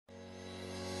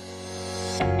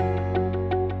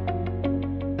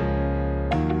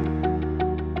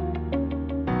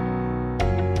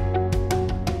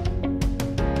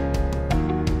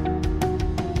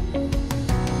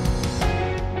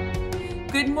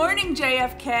morning,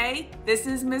 JFK. This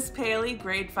is Miss Paley,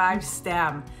 grade 5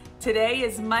 STEM. Today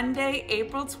is Monday,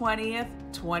 April 20th,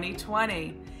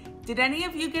 2020. Did any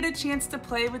of you get a chance to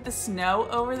play with the snow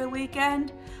over the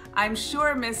weekend? I'm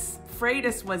sure Miss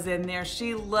Freitas was in there.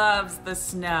 She loves the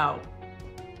snow.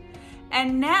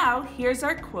 And now, here's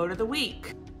our quote of the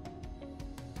week.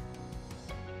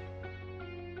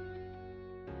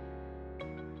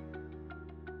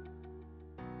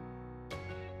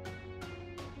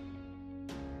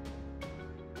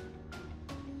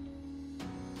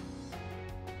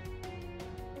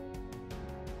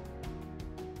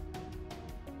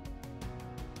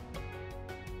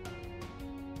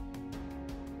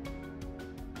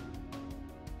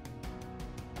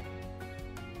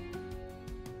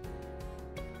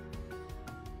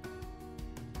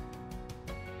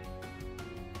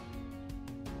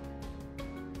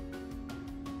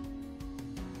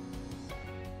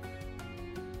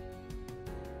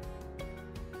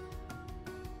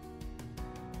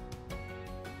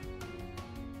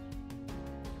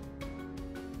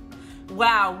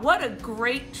 Wow, what a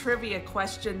great trivia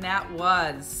question that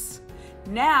was.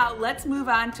 Now, let's move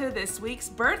on to this week's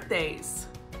birthdays.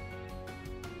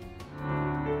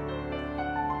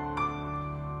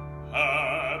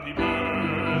 Happy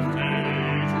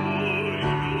birthday to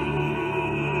you.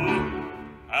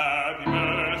 Happy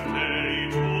birthday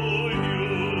to you.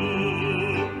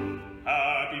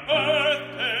 Happy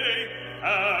birthday,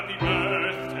 happy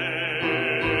birthday.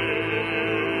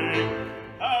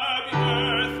 Happy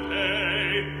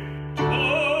birthday to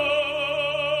you.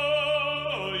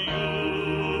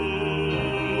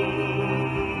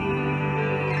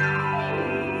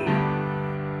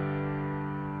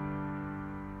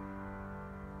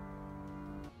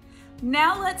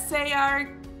 Now let's say our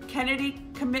Kennedy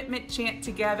commitment chant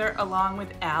together along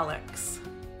with Alex.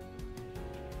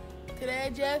 Today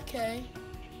at JFK,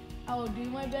 I will do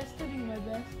my best to be my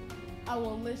best. I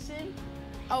will listen.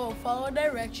 I will follow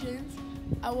directions.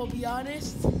 I will be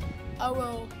honest. I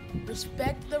will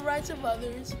respect the rights of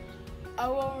others. I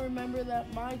will remember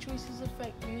that my choices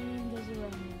affect me and those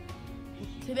around me.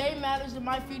 Today matters and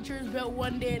my future is built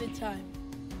one day at a time.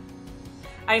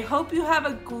 I hope you have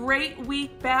a great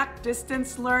week back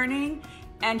distance learning,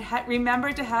 and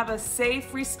remember to have a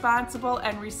safe, responsible,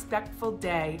 and respectful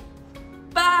day.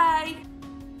 Bye!